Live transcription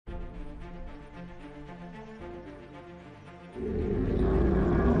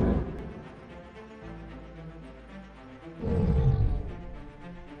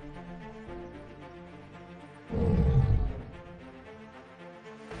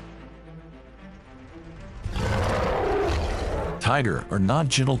Tiger are not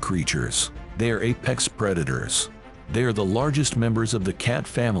gentle creatures. They are apex predators. They are the largest members of the cat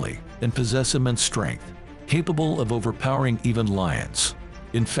family and possess immense strength, capable of overpowering even lions.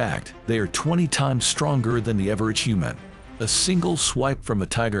 In fact, they are 20 times stronger than the average human. A single swipe from a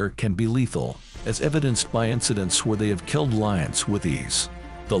tiger can be lethal, as evidenced by incidents where they have killed lions with ease.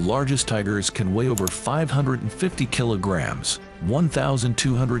 The largest tigers can weigh over 550 kilograms,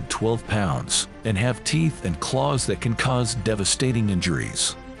 1,212 pounds, and have teeth and claws that can cause devastating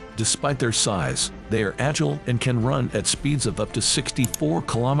injuries. Despite their size, they are agile and can run at speeds of up to 64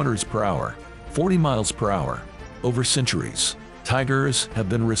 kilometers per hour, 40 miles per hour. Over centuries, tigers have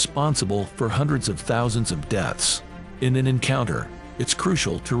been responsible for hundreds of thousands of deaths. In an encounter, it's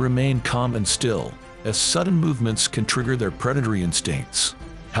crucial to remain calm and still, as sudden movements can trigger their predatory instincts.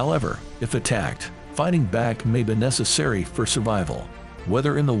 However, if attacked, fighting back may be necessary for survival.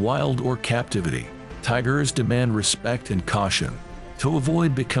 Whether in the wild or captivity, tigers demand respect and caution. To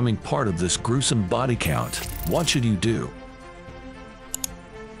avoid becoming part of this gruesome body count, what should you do?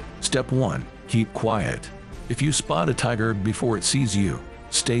 Step 1. Keep quiet. If you spot a tiger before it sees you,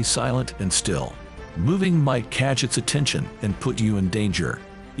 stay silent and still. Moving might catch its attention and put you in danger.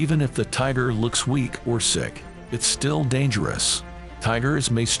 Even if the tiger looks weak or sick, it's still dangerous. Tigers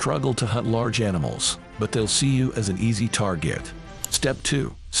may struggle to hunt large animals, but they'll see you as an easy target. Step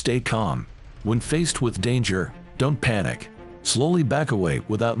 2. Stay calm. When faced with danger, don't panic. Slowly back away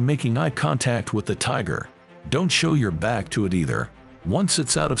without making eye contact with the tiger. Don't show your back to it either. Once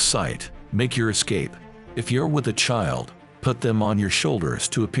it's out of sight, make your escape. If you're with a child, put them on your shoulders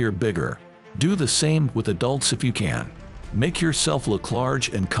to appear bigger. Do the same with adults if you can. Make yourself look large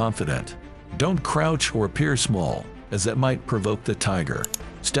and confident. Don't crouch or appear small, as that might provoke the tiger.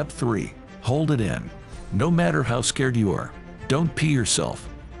 Step 3. Hold it in. No matter how scared you are, don't pee yourself.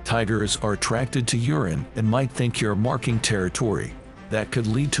 Tigers are attracted to urine and might think you're marking territory. That could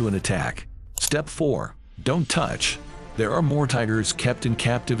lead to an attack. Step 4. Don't touch. There are more tigers kept in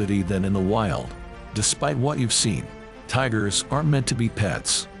captivity than in the wild. Despite what you've seen, tigers aren't meant to be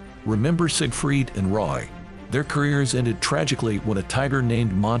pets. Remember Siegfried and Roy. Their careers ended tragically when a tiger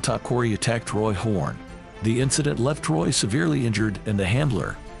named Montefiore attacked Roy Horn. The incident left Roy severely injured and the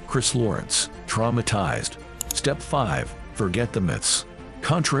handler, Chris Lawrence, traumatized. Step 5. Forget the myths.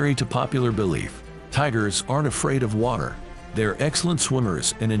 Contrary to popular belief, tigers aren't afraid of water. They're excellent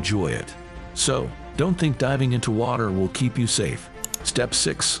swimmers and enjoy it. So, don't think diving into water will keep you safe. Step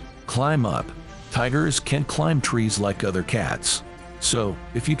 6. Climb up. Tigers can't climb trees like other cats. So,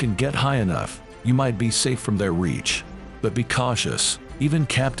 if you can get high enough, you might be safe from their reach. But be cautious. Even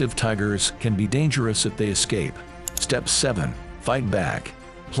captive tigers can be dangerous if they escape. Step 7. Fight back.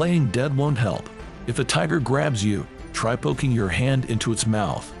 Playing dead won't help. If a tiger grabs you, try poking your hand into its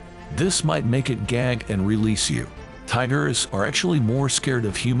mouth. This might make it gag and release you. Tigers are actually more scared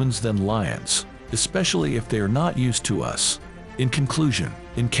of humans than lions, especially if they are not used to us. In conclusion,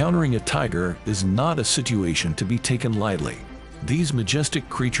 encountering a tiger is not a situation to be taken lightly. These majestic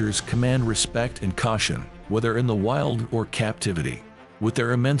creatures command respect and caution, whether in the wild or captivity. With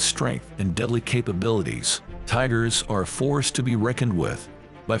their immense strength and deadly capabilities, tigers are a force to be reckoned with.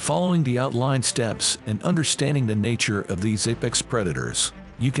 By following the outlined steps and understanding the nature of these apex predators,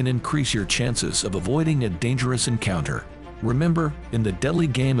 you can increase your chances of avoiding a dangerous encounter. Remember, in the deadly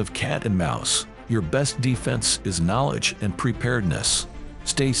game of cat and mouse, your best defense is knowledge and preparedness.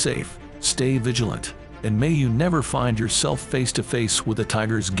 Stay safe, stay vigilant, and may you never find yourself face to face with a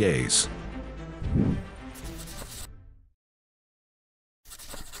tiger's gaze.